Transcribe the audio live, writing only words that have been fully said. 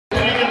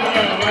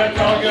that's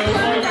all good.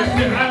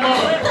 I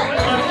love it.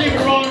 Let's keep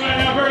it rolling right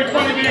now. Very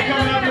funny man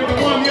coming up here with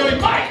the one, the only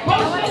Mike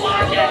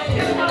Post-Larkin.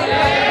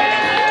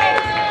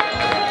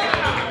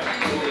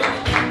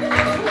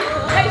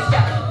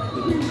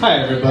 Hi,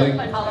 everybody.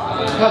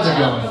 How's it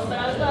going?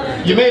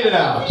 You made it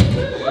out.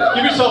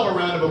 Give yourself a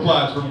round of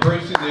applause for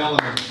embracing the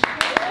elements.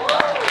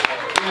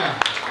 Yeah.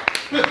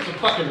 It's a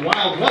fucking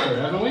wild weather,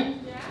 haven't we?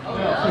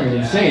 Yeah. Fucking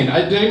insane.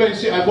 Did anybody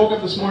see? I woke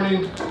up this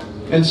morning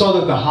and saw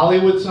that the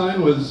Hollywood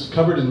sign was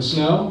covered in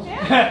snow.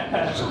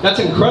 That's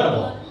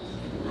incredible.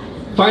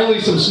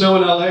 Finally, some snow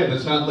in LA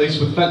that's not laced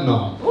with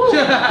fentanyl.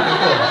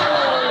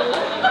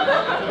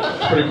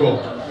 Pretty cool.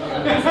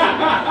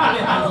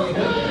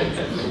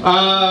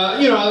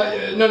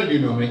 None of you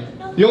know me.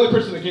 The only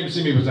person that came to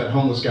see me was that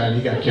homeless guy, and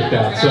he got kicked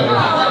out. So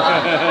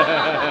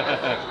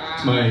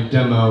it's my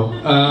demo.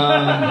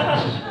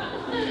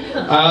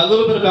 A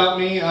little bit about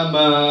me. I'm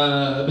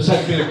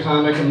besides being a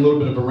comic, I'm a little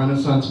bit of a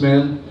Renaissance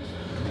man.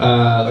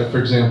 For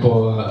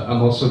example,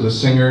 I'm also the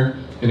singer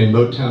in a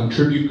Motown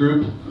tribute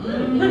group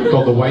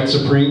called the White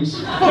Supremes.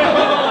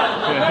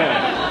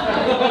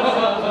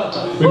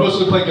 We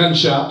mostly play gun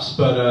shops,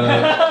 but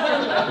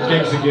a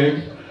gig's a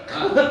gig.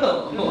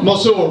 I'm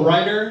also a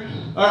writer.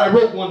 I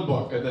wrote one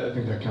book. I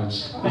think that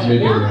counts as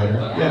maybe a writer.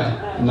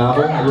 Yeah, a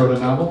novel. I wrote a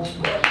novel.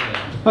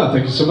 Oh,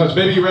 thank you so much.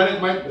 Maybe you read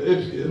it.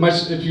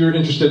 If you're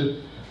interested,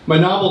 my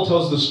novel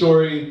tells the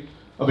story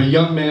of a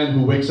young man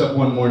who wakes up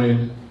one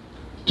morning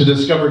to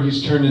discover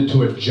he's turned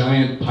into a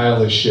giant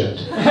pile of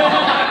shit.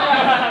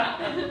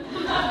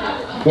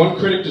 One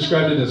critic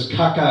described it as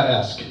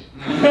Kafka-esque.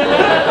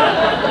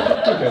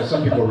 Okay,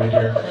 some people read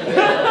here.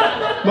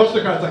 Most of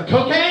the crowd's like,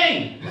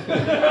 cocaine!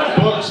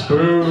 Books,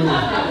 boo!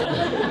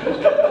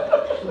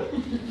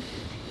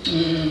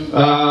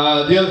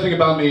 The other thing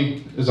about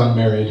me is I'm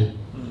married.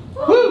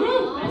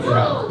 Woo!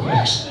 Yeah,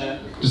 thanks.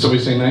 Did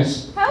somebody say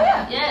nice? Oh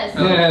yeah. Yes.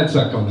 Yeah, it's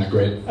not going that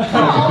great.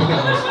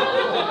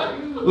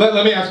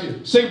 Let me ask you,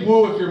 say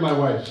woo if you're my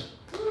wife.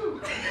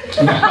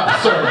 No,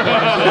 sorry.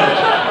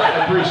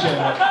 I appreciate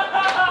it.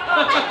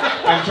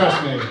 And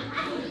trust me,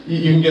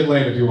 you can get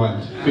laid if you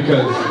want,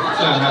 because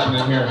it's not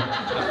happening here.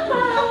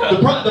 The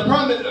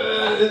problem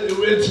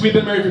is, we've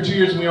been married for 2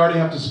 years and we already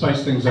have to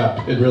spice things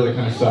up. It really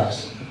kind of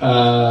sucks.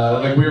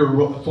 We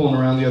were fooling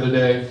around the other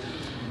day,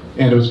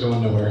 and it was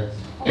going nowhere.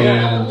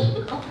 And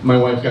my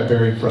wife got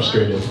very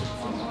frustrated.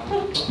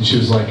 And she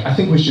was like, I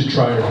think we should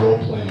try role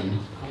playing.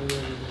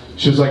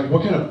 She was like,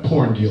 what kind of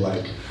porn do you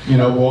like?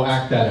 We'll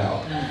act that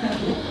out.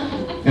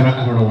 And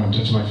I don't know why I'm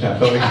touching my fat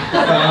belly.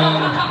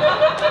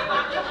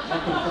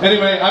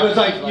 Anyway, I was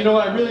like, you know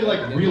what, I really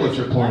like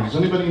realtor porn. Does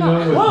anybody know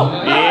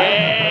what?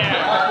 Yeah,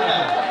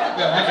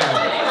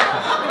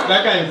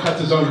 that guy who cuts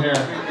his own hair.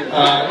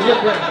 You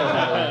look great.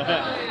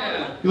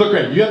 You look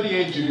great. You have the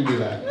age, you can do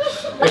that.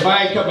 If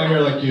I cut my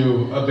hair like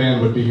you, a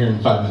band would be here in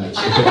 5 minutes.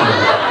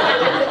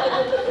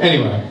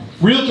 Anyway,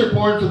 realtor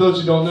porn, for those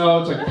who don't know,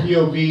 it's like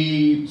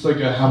POV, it's like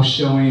a house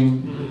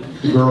showing.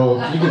 The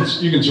girl,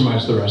 you can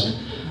surmise the rest.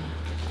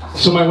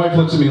 So my wife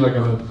looks at me like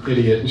I'm an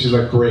idiot, and she's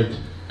like, great.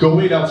 Go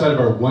wait outside of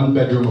our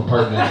one-bedroom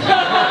apartment.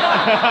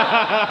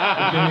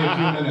 Give me a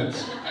few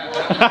minutes.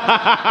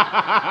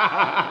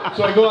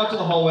 So I go out to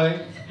the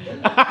hallway,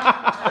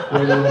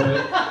 wait a little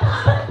bit.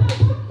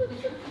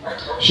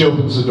 She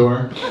opens the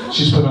door.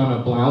 She's put on a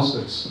blouse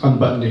that's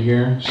unbuttoned to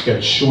here. She's got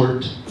a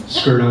short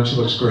skirt on. She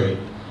looks great.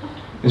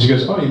 And she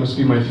goes, oh, you must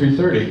be my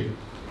 3:30.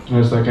 And I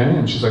was like, I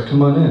am. She's like,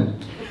 come on in.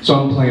 So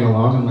I'm playing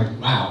along. I'm like,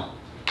 wow,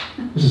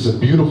 this is a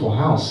beautiful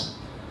house.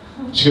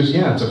 She goes,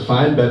 yeah, it's a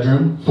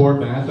 5-bedroom,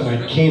 4-bath, and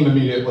I came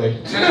immediately.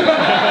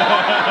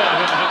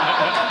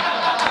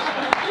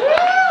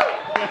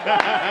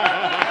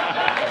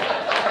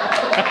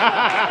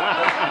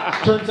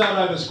 Turns out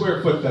I have a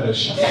square foot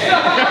fetish.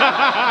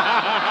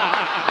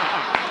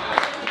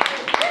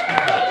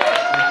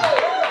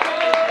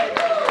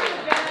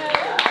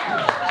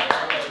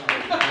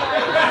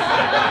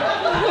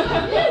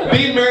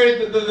 Being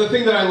married, the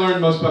thing that I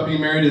learned most about being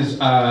married is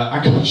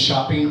I go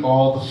shopping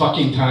all the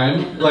fucking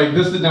time. Like,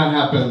 this did not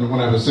happen when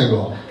I was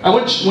single.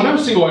 When I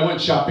was single, I went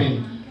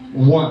shopping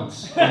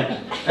once, like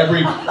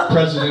every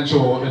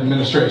presidential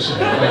administration.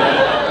 Like,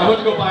 I went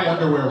to go buy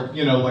underwear,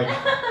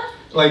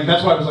 like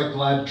that's why I was like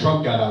glad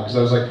Trump got out, because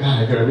I was like,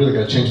 God, I really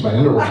got to change my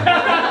underwear.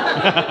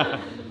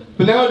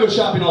 But now I go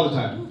shopping all the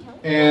time,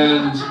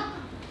 and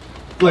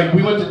like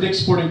we went to Dick's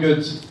Sporting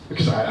Goods,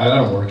 because I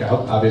don't work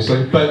out,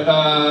 obviously, but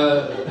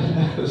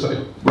so I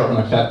rubbed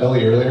my fat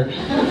belly earlier.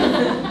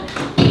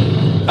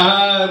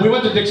 We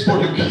went to Dick's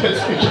Sporting Goods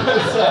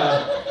because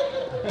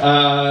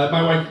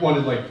my wife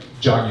wanted like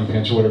jogging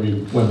pants or whatever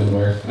you women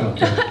wear, I don't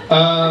care.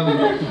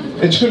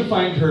 And she couldn't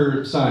find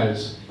her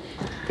size,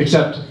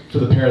 except for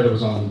the pair that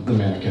was on the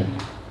mannequin.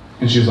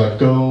 And she was like,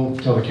 go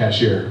tell the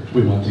cashier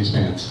we want these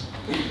pants.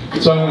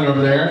 So I went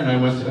over there and I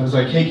was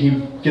like, hey, can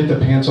you get the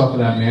pants off of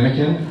that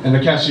mannequin? And the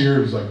cashier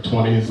was like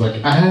 20, is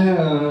like,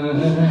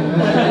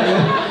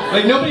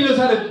 like nobody knows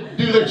how to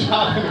do their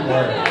job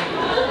anymore.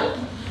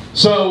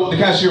 So the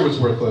cashier was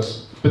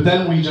worthless. But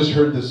then we just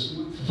heard this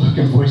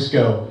fucking voice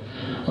go,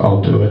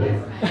 I'll do it.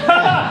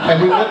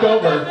 And we look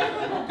over,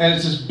 and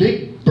it's this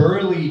big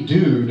burly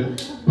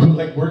dude who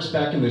like works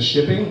back in the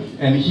shipping,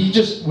 and he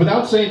just,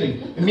 without saying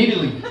anything,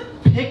 immediately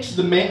picks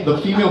the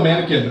female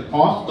mannequin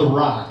off the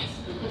rock,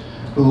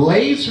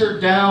 lays her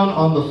down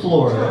on the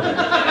floor,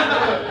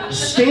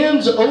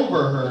 stands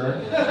over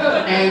her,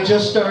 and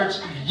just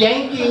starts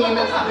yanking the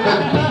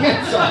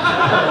pants off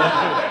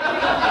her.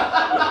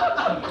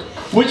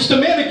 Which the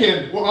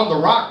mannequin on the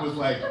rock was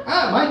like,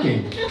 my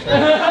king.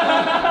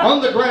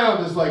 On the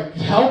ground is like,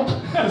 help,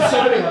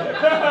 somebody help.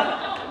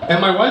 And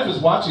my wife is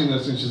watching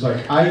this and she's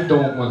like, I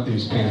don't want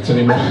these pants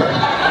anymore.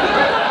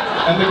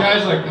 And the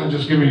guy's like, no,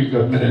 just give me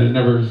a minute, it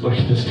never,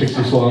 like, this takes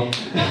this long.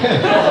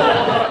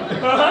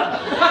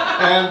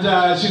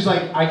 And she's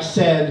like, I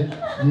said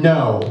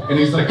no. And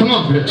he's like, come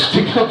on, bitch,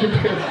 take off your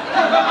pants.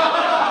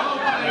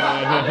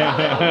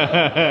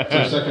 It's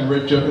our second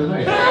rape joke of the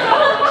night.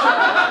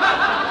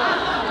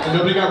 And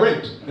nobody got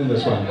raped in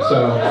this one,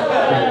 so.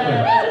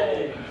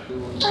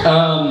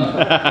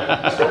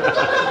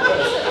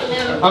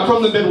 I'm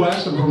from the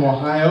Midwest, I'm from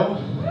Ohio.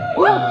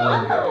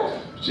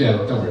 Yeah,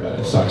 don't worry about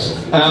it, it sucks.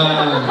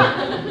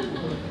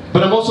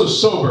 But I'm also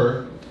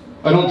sober,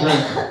 I don't drink.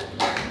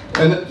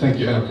 And thank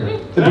you, I don't care.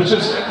 Which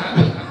is,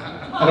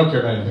 I don't care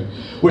about anything.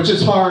 Which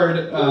is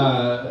hard,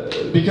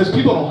 because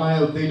people in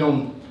Ohio,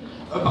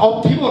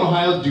 people in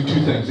Ohio do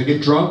two things. They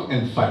get drunk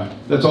and fight.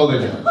 That's all they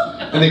do.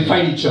 And they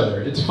fight each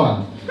other. It's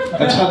fun.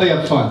 That's how they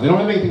have fun. They don't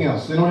have anything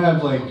else. They don't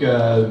have like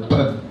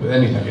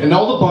anything. And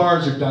all the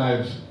bars are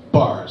dive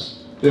bars.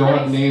 They don't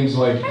have names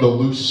like the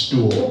Loose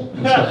Stool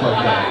and stuff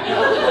like that.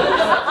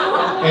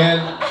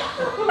 And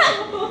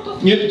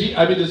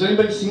I mean, does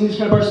anybody seen these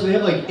kind of bars? So they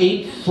have like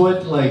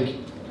 8-foot like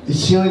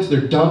ceilings.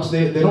 They're dumps.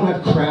 They don't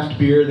have craft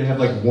beer. They have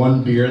like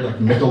one beer, like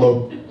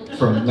Michelob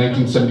from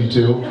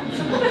 1972.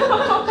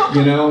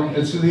 You know,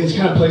 it's these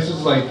kind of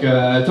places like,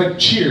 it's like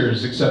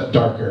Cheers, except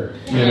darker,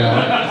 you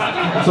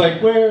know? It's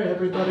like where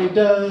everybody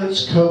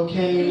does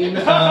cocaine.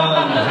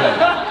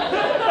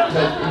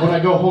 But when I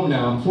go home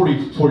now, I'm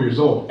 44 years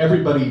old,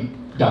 everybody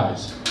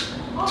dies.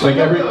 Like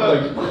every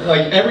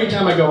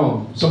time I go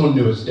home, someone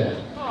new is dead.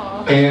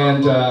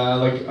 And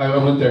I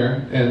went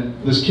there, and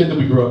this kid that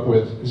we grew up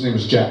with, his name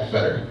was Jack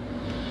Fetter.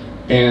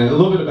 And a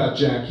little bit about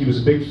Jack, he was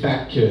a big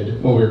fat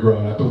kid when we were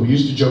growing up, and we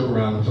used to joke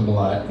around with him a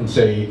lot and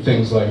say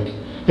things like,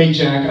 hey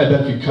Jack, I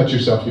bet if you cut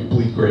yourself, you'd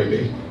bleed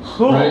gravy.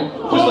 Right?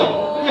 Just like,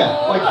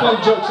 yeah, like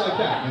fun jokes like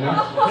that, you know?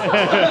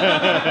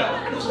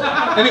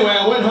 Anyway,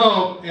 I went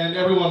home and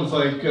everyone was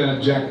like,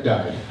 Jack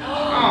died.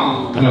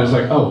 And I was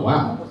like, oh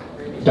wow,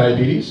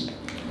 diabetes?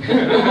 And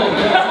they were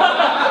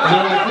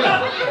like,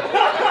 yeah.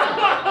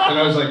 And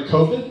I was like,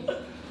 COVID?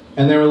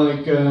 And they were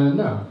like,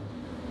 no.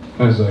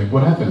 I was like,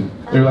 what happened?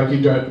 They were like, he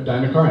died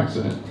in a car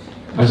accident.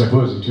 I was like,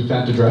 what, was he too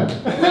fat to drive?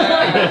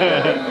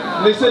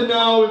 And they said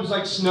no, it was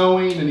like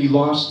snowing and he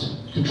lost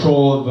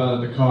control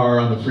of the car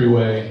on the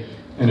freeway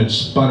and it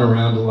spun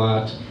around a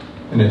lot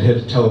and it hit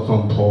a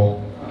telephone pole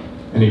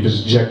and he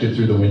was ejected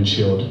through the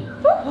windshield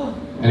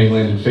and he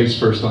landed face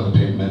first on the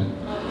pavement.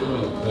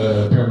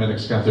 The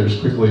paramedics got there as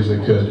quickly as they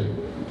could,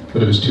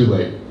 but it was too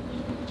late.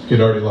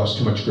 He'd already lost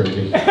too much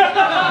gravy.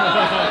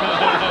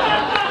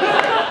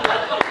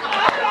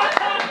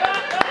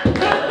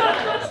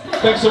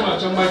 Thanks so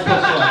much, I'm Mike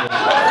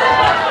Posley.